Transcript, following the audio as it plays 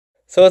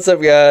So what's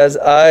up, guys?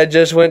 I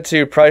just went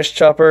to Price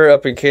Chopper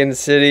up in Kansas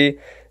City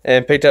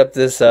and picked up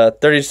this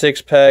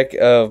 36 pack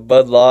of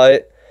Bud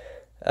Light.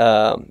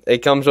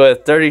 It comes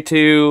with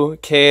 32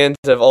 cans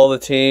of all the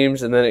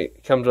teams, and then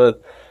it comes with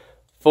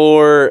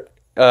 4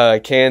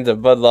 cans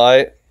of Bud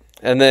Light.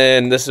 And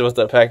then this is what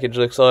the package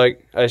looks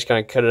like. I just kind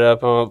of cut it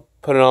up and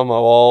put it on my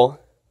wall.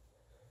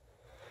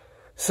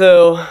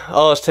 So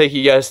I'll just take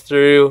you guys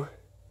through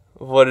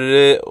what it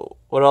is,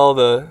 what all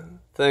the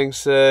things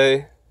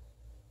say.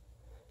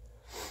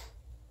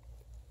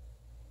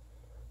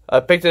 I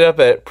picked it up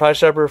at Price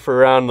Chopper for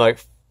around like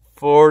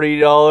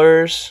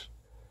 $40,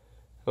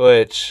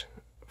 which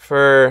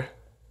for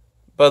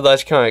Bud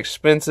Light's kind of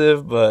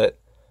expensive, but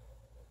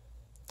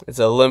it's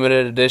a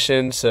limited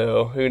edition,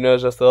 so who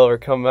knows if they'll ever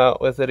come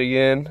out with it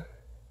again.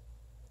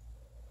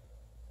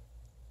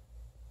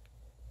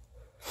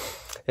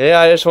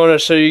 Yeah, I just wanted to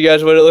show you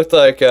guys what it looked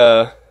like.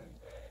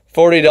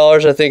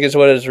 $40 I think is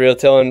what it's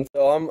retailing.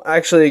 So I'm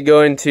actually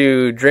going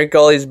to drink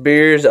all these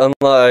beers,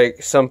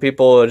 unlike some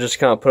people just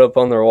kind of put up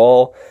on their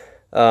wall.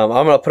 I'm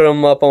going to put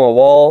them up on my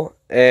wall,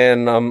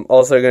 and I'm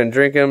also going to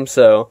drink them.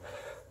 So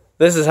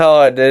this is how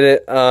I did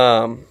it.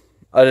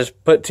 I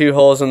just put 2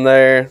 holes in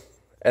there,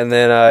 and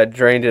then I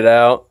drained it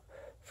out.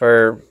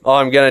 I'm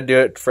going to do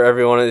it for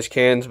every one of these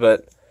cans,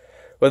 but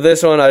with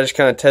this one I just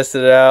kind of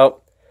tested it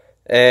out,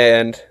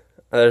 and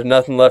there's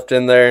nothing left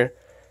in there.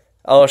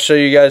 I'll show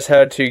you guys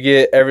how to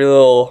get every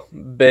little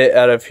bit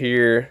out of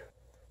here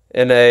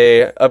in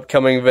a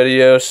upcoming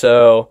video,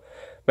 so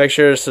make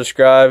sure to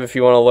subscribe if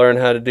you want to learn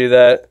how to do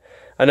that.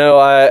 I know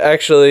I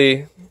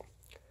actually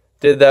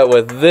did that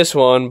with this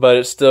one, but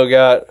it's still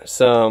got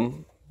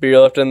some beer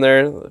left in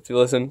there, if you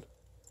listen.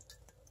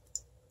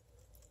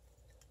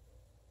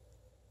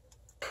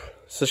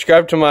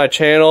 Subscribe to my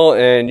channel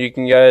and you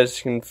guys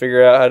can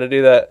figure out how to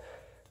do that.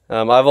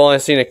 I've only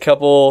seen a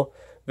couple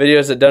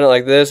videos that done it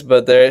like this,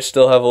 but they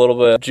still have a little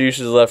bit of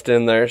juices left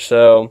in there.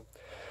 So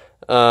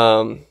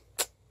go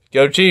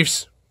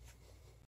Chiefs!